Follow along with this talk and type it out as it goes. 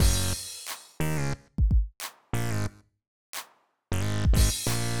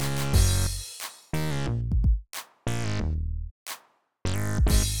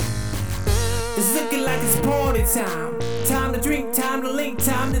looking like it's party time. Time to drink, time to link,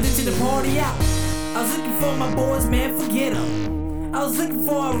 time to ditch the party out. I was looking for my boys, man, forget them. I was looking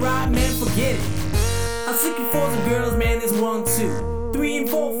for a ride, man, forget it. I was looking for some girls, man, there's 1, 2, 3 and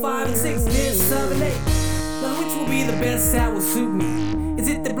 4, 5 and 6, then 7, 8. Now which will be the best that will suit me? Is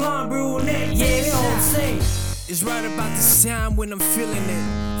it the blonde brunette? Yeah, they all the same. It's right about this time when I'm feeling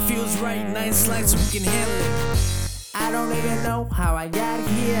it. Feels right, nice like so we can handle it. I don't even know how I got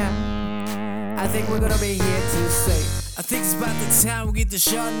here. I think we're gonna be here to stay. I think it's about the time we get the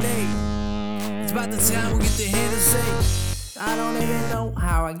Chardonnay. It's about the time we get the Hennessy. I don't even know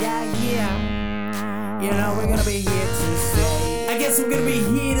how I got here. You know we're gonna be here to stay. I guess we're gonna be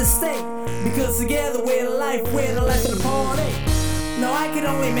here to stay, because together we're the life of the party. No, I can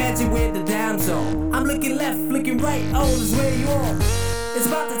only imagine where the dime's on. I'm looking left, looking right, oh, this where you are. It's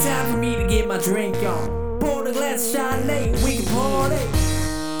about the time for me to get my drink on. Pour the glass of Chardonnay, we can party.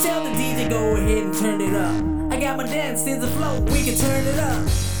 Tell the DJ go ahead and turn it up. I got my dance stands afloat, we can turn it up.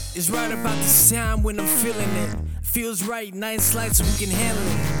 It's right about this time when I'm feeling it. Feels right, nice like so we can handle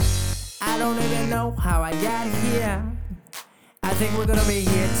it. I don't even know how I got here. I think we're gonna be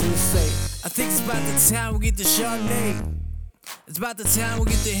here to stay. I think it's about the time we get the Chardonnay. It's about the time we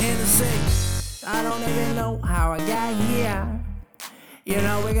get the Hennessy. I don't even know how I got here. You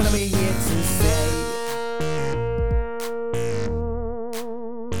know we're gonna be here to stay.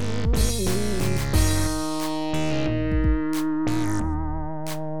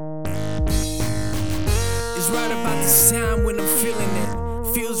 It's right about this time when I'm feeling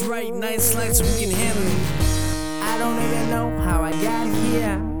it. Feels right, nice like so we can handle it. I don't even know how I got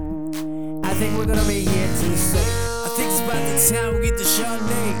here. I think we're gonna be here to stay. I think it's about the time we get the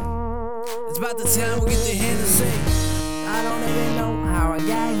Chardonnay. It's about the time we get the Hennessy. I don't even know how I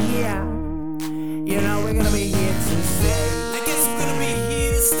got here. You know we're gonna be here to stay.